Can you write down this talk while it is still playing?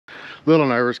Little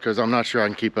nervous because I'm not sure I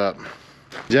can keep up.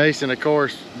 Jason, of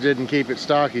course, didn't keep it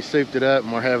stock. He souped it up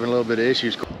and we're having a little bit of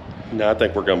issues. No, I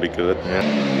think we're gonna be good. Yeah.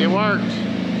 It worked.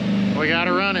 We got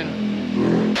it running.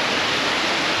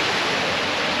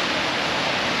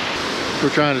 We're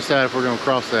trying to decide if we're gonna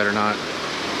cross that or not.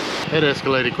 It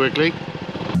escalated quickly.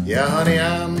 Yeah, honey,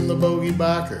 I'm the bogey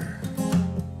biker,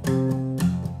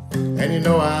 and you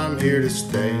know I'm here to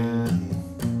stay.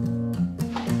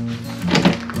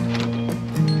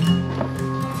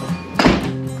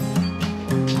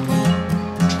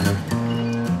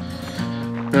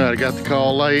 I got the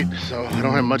call late, so I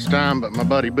don't have much time, but my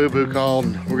buddy Boo Boo called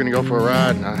and we're gonna go for a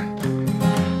ride and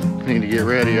I need to get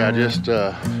ready. I just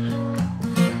a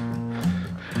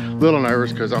little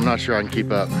nervous because I'm not sure I can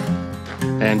keep up.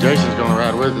 And Jason's gonna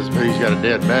ride with us, but he's got a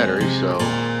dead battery, so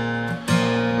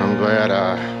I'm glad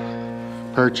I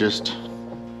purchased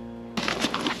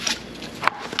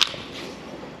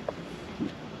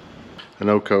an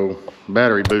OCO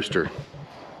battery booster.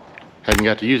 Hadn't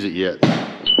got to use it yet.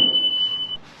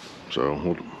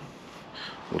 So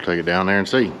we'll take it down there and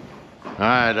see. All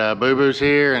right, Boo Boo's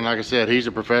here, and like I said, he's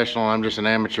a professional. I'm just an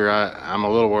amateur. I'm a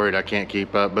little worried I can't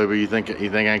keep up. Boo Boo, you think I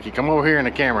can keep? Come over here in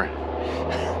the camera.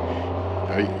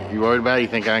 Are you worried about it? You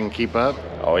think I can keep up?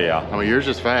 Oh yeah. I mean, yours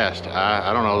is fast.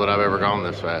 I don't know that I've ever gone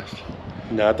this fast.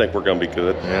 No, I think we're gonna be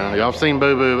good. Yeah, y'all seen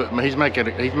Boo Boo. He's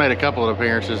made a couple of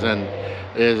appearances and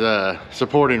is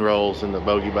supporting roles in the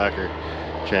Bogey Biker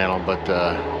channel, but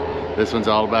this one's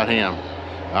all about him.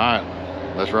 All right,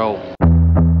 let's roll.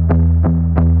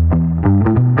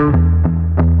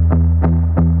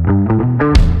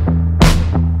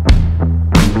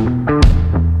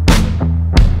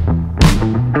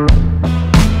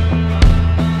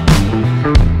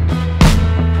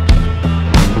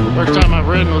 First time I've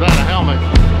ridden without a helmet.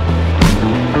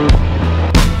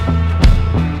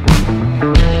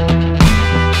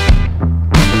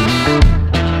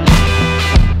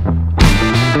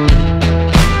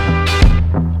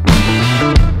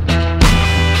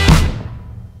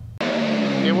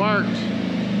 It worked.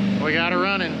 We got it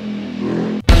running.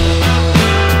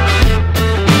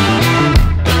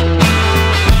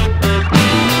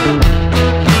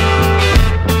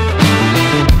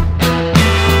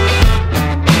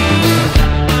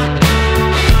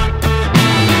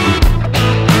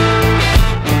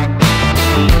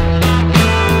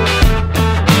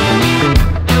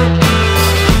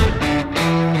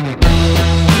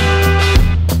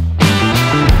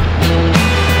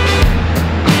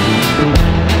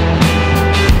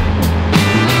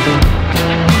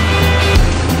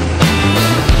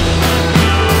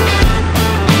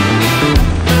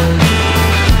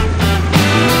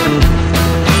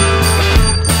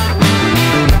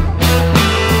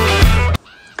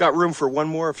 Got room for one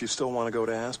more if you still want to go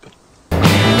to Aspen.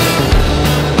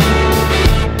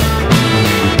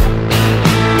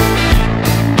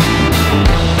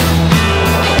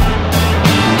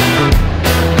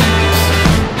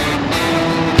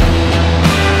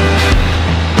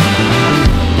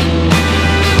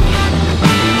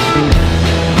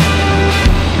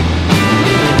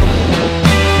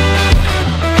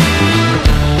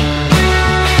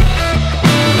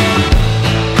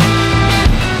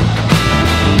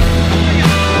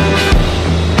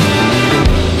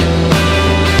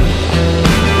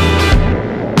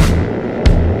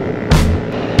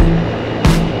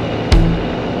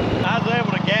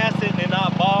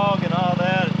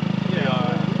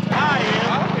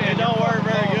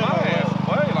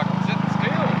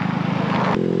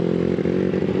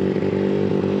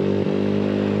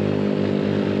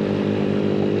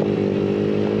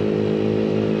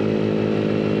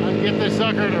 This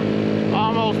sucker to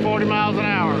almost 40 miles an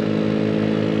hour.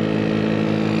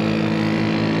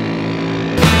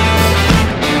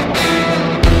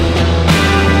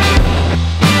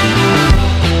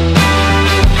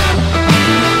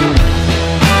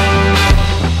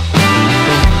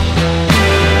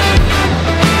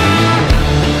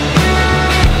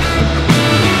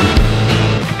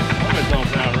 Something don't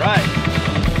sound right.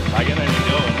 Like it ain't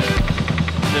going.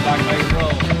 See if I can make it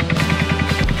roll.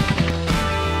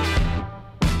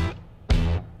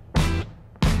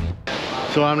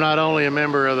 So I'm not only a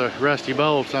member of the Rusty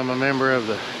Bolts, I'm a member of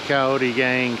the Coyote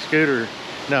Lane Scooter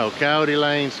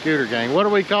Gang. What are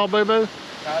we called, Boo Boo?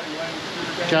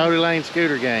 Coyote Lane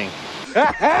Scooter Gang.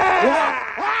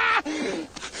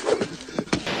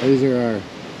 These are our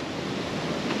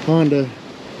Honda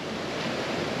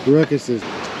Ruckuses.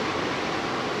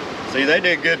 See, they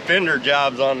did good fender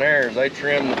jobs on theirs. They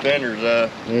trimmed the fenders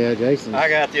up. Yeah, Jason. I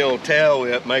got the old tail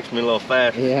whip, makes me a little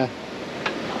faster. Yeah.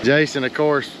 Jason, of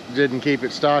course, didn't keep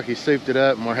it stock. He souped it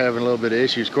up and we're having a little bit of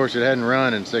issues. Of course, it hadn't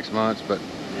run in 6 months, but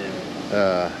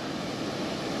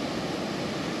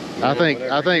I think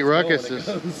Ruckuses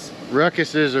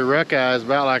or Ruckeye is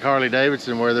about like Harley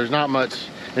Davidson, where there's not much,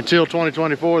 until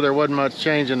 2024 there wasn't much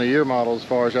change in the year model as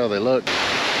far as how they look.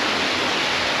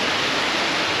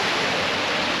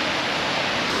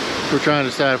 We're trying to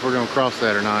decide if we're going to cross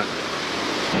that or not.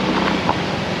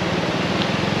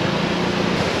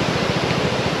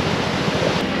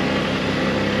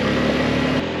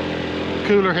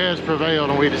 Cooler heads prevailed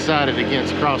and we decided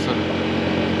against crossing.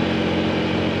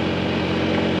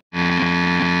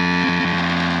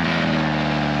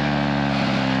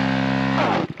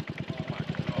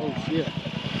 Oh shit.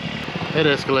 It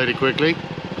escalated quickly.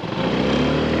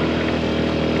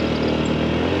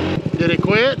 Did it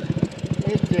quit?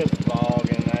 It's just fog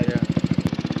in there.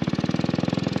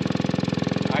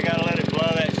 I gotta let it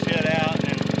blow that shit out and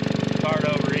then start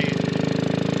over easy.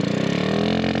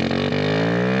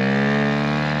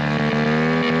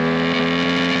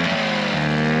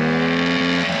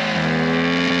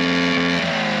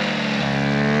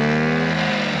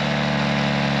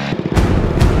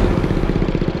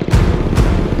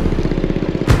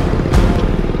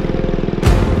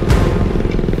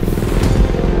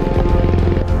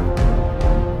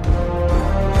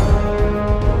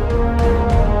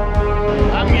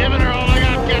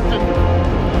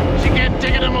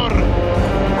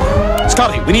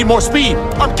 We need more speed.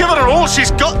 I'm giving her all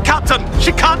she's got, Captain.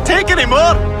 She can't take any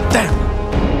more. Damn.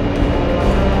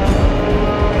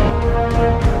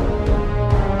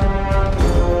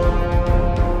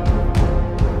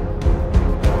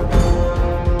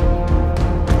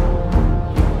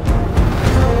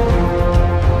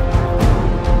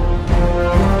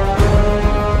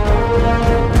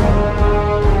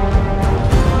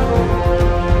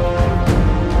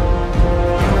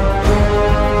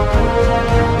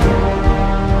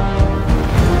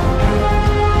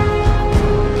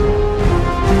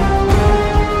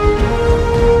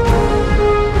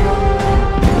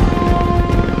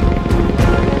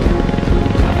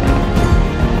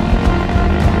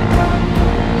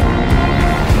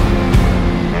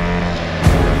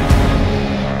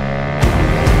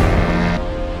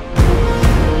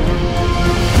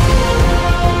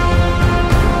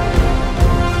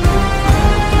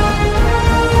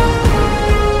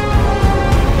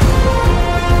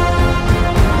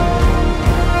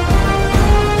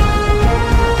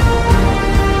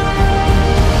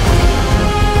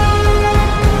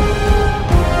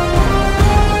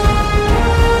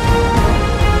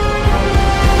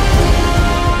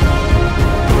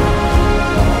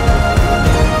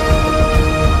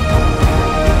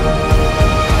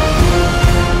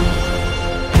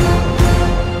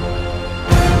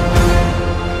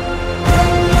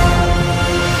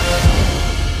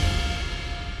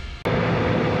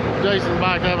 Jason's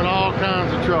bike having all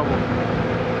kinds of trouble.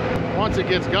 Once it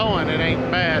gets going, it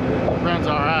ain't bad. It runs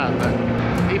all right, but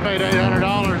he paid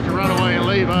 $800 to run away and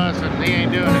leave us, and he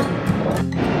ain't doing it.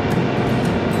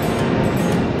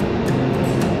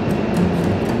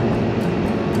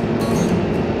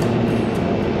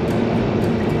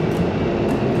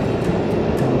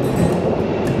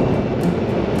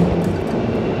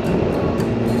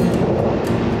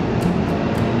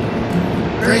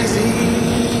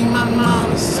 Crazy, my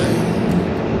mama say.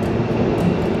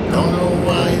 Don't know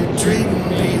why you're treating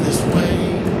me this way.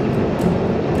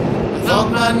 I thought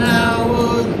by now I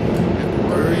wouldn't have to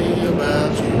worry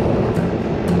about you.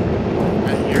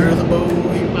 And you're the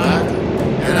bogey biker,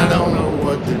 and I don't know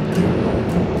what to do.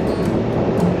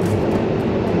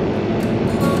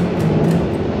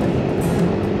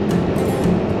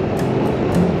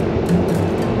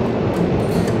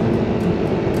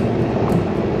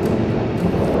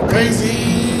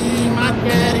 Crazy, my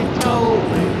daddy told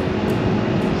me,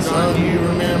 son, you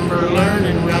remember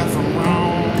learning right from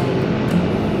wrong.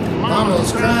 Mama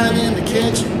was crying in the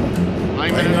kitchen,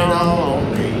 blaming it all on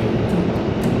me,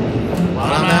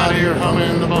 while I'm out here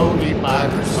humming the bogey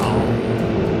biker song.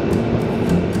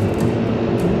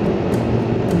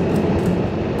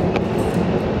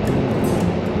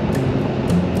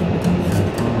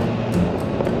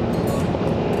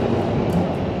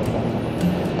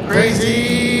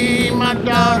 Crazy, my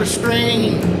daughter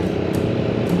screamed,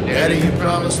 Daddy, you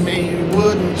promised me you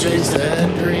wouldn't chase that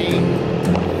dream.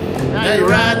 Now you're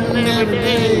riding every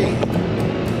day.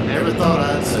 Never thought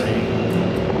I'd say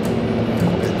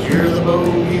that you're the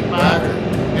bogey biker,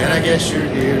 and I guess you're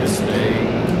here to stay.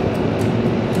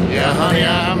 Yeah, honey,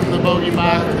 I'm the bogey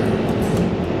biker,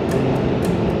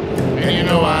 and you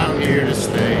know I'm here to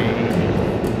stay.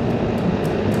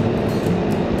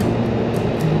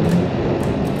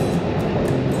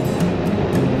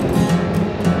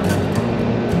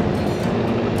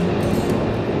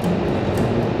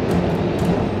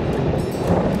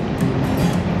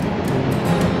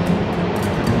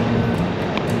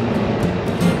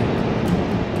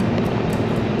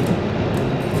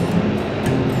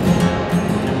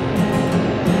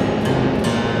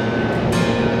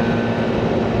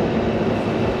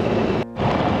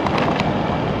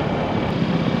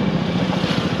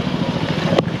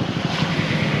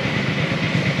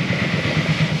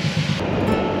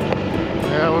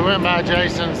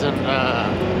 Jason's and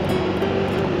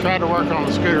tried to work on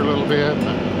the scooter a little bit.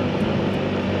 But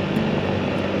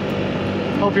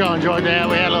hope y'all enjoyed that.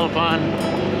 We had a little fun.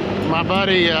 My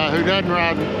buddy who doesn't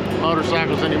ride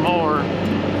motorcycles anymore,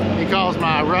 he calls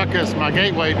my Ruckus my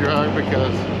gateway drug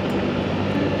because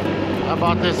I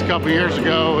bought this a couple years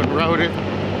ago and rode it.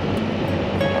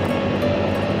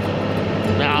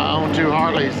 Now I own 2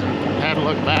 Harleys and had to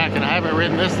look back, and I haven't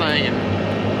ridden this thing in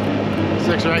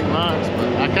 6 or 8 months,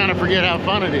 but I kind of forget how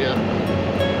fun it is.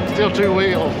 Still 2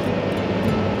 wheels.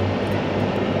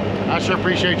 I sure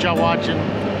appreciate y'all watching.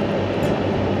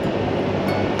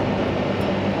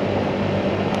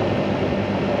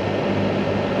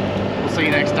 We'll see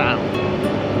you next time.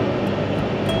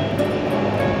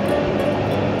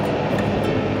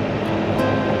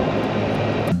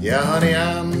 Yeah, honey,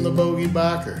 I'm the bogey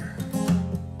biker,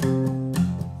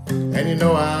 and you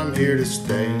know I'm here to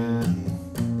stay.